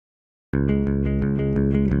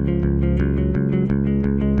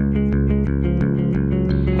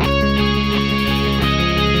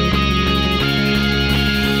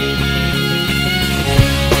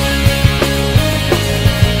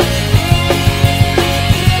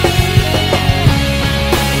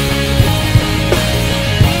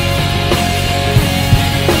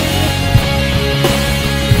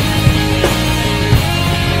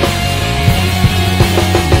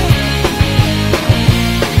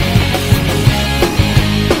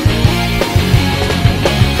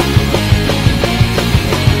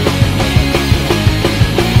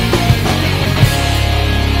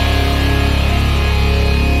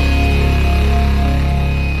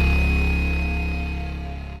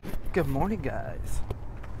Good morning, guys.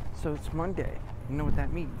 So it's Monday. You know what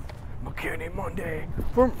that means? McKinney Monday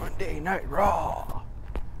for Monday Night Raw.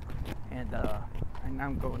 And now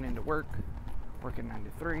I'm going into work, working 9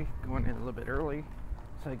 to 3, going in a little bit early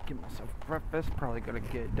so I can get myself breakfast. Probably gonna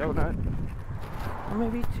get a donut or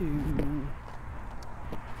maybe two.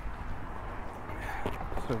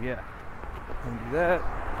 So yeah, I'm gonna do that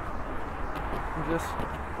and just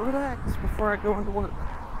relax before I go into work.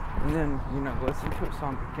 And then, listen to a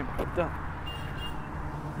song to get me done.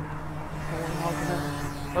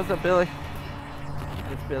 What's up, Billy?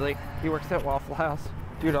 It's Billy. He works at Waffle House.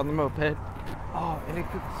 Dude on the moped. Oh, and it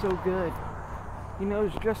cooks so good. He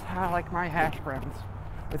knows just how I like my hash browns.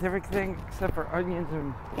 With everything except for onions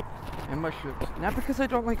and mushrooms. Not because I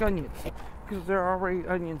don't like onions. Because there are already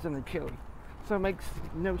onions in the chili. So it makes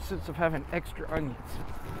no sense of having extra onions.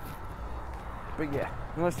 But yeah,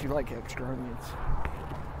 unless you like extra onions.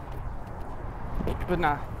 But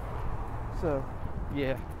nah. So,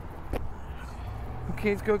 yeah. Okay,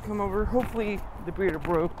 it's gonna come over. Hopefully, the Bearded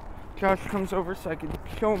Bro, Josh, comes over so I can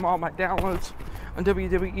show him all my downloads on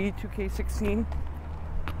WWE 2K16.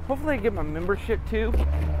 Hopefully, I get my membership too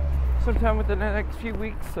sometime within the next few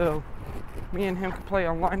weeks so me and him can play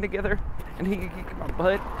online together and he can kick my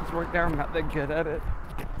butt because right now I'm not that good at it.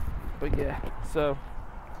 But yeah, so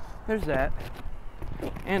there's that.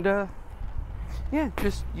 And yeah,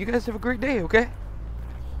 just you guys have a great day, okay?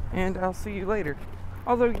 And I'll see you later.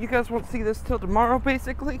 Although you guys won't see this till tomorrow,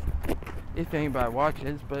 basically, if anybody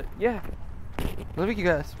watches. But yeah, love you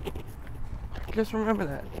guys. Just remember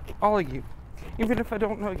that, all of you, even if I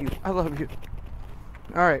don't know you, I love you.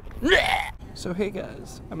 All right. So hey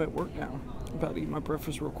guys, I'm at work now. I'm about to eat my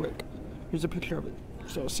breakfast real quick. Here's a picture of it.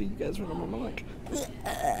 So I'll see you guys when I'm on my lunch.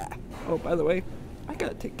 Oh, by the way, I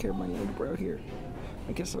gotta take care of my unibrow here.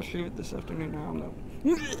 I guess I'll shave it this afternoon. I don't know.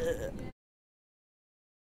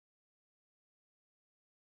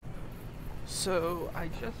 So I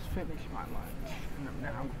just finished my lunch, and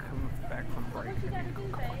now I'm coming back from break and I'm gonna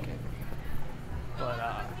go cook it. But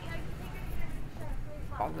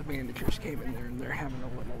all the managers came in there and they're having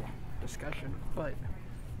a little discussion. But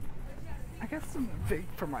I got some vague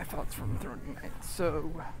for my thoughts from Thursday night,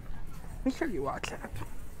 so make sure you watch that.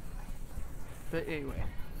 But anyway,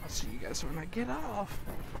 I'll see you guys when I get off.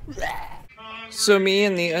 So me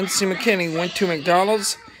and the unseen McKinney went to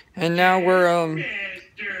McDonald's, and now we're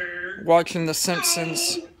watching The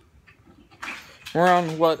Simpsons. We're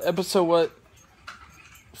on episode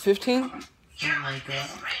 15? Something like that.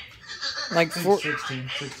 Like 16.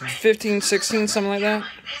 15, 16, something like that.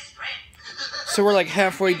 So we're like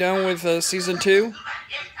halfway done with season 2.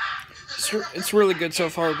 It's really good so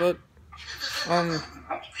far, but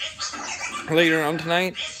later on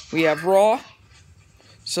tonight we have Raw.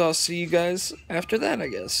 So I'll see you guys after that, I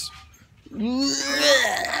guess.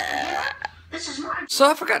 So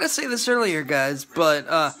I forgot to say this earlier, guys, but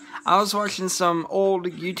I was watching some old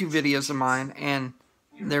YouTube videos of mine, and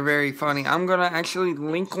they're very funny. I'm gonna actually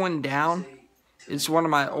link one down. It's one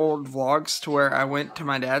of my old vlogs to where I went to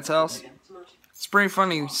my dad's house. It's pretty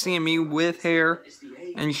funny seeing me with hair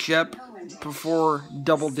and Shep before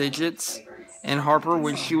double digits, and Harper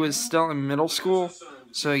when she was still in middle school.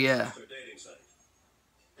 So yeah.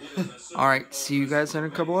 Alright, see you guys in a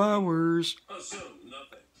couple hours.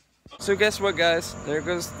 So guess what, guys? There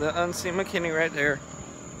goes the unseen McKinney right there.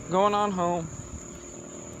 Going on home.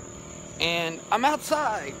 And I'm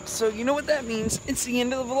outside. So you know what that means. It's the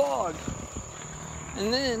end of the vlog.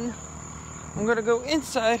 And then I'm going to go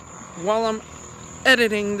inside while I'm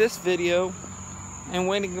editing this video and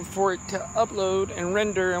waiting for it to upload and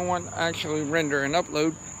render and render and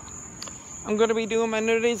upload. I'm going to be doing my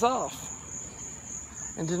no days off.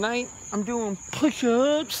 And tonight I'm doing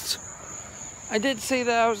push-ups. I did say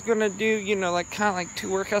that I was gonna do, kind of like 2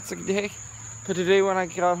 workouts a day. But today when I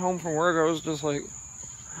got home from work, I was just like,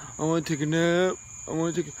 I want to take a nap. I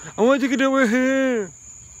want to take a nap right here.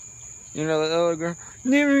 The other girl,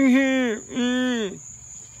 never here.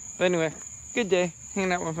 But anyway, good day.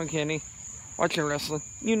 Hanging out with McKinney, watching wrestling.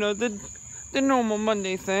 The normal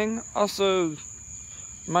Monday thing. Also,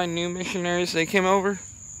 my new missionaries, they came over.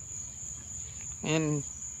 And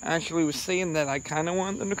actually was saying that I kind of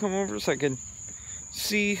want them to come over so I could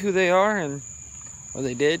see who they are, and well,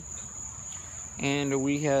 they did, and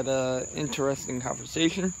we had a interesting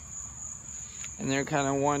conversation, and they're kind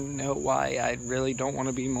of wanting to know why I really don't want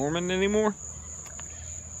to be Mormon anymore,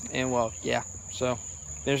 and well, yeah, so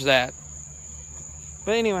there's that.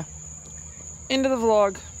 But anyway, end of the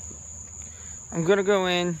vlog. I'm gonna go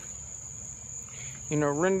in,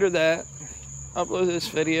 render that, upload this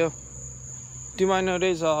video, do my no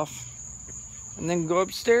days off, and then go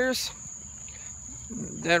upstairs,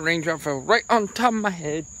 That raindrop fell right on top of my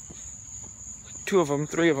head. 2 of them,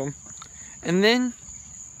 3 of them. And then,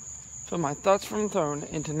 so my thoughts from the throne,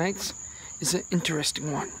 and tonight's is an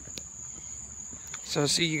interesting one. So I'll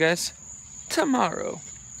see you guys tomorrow.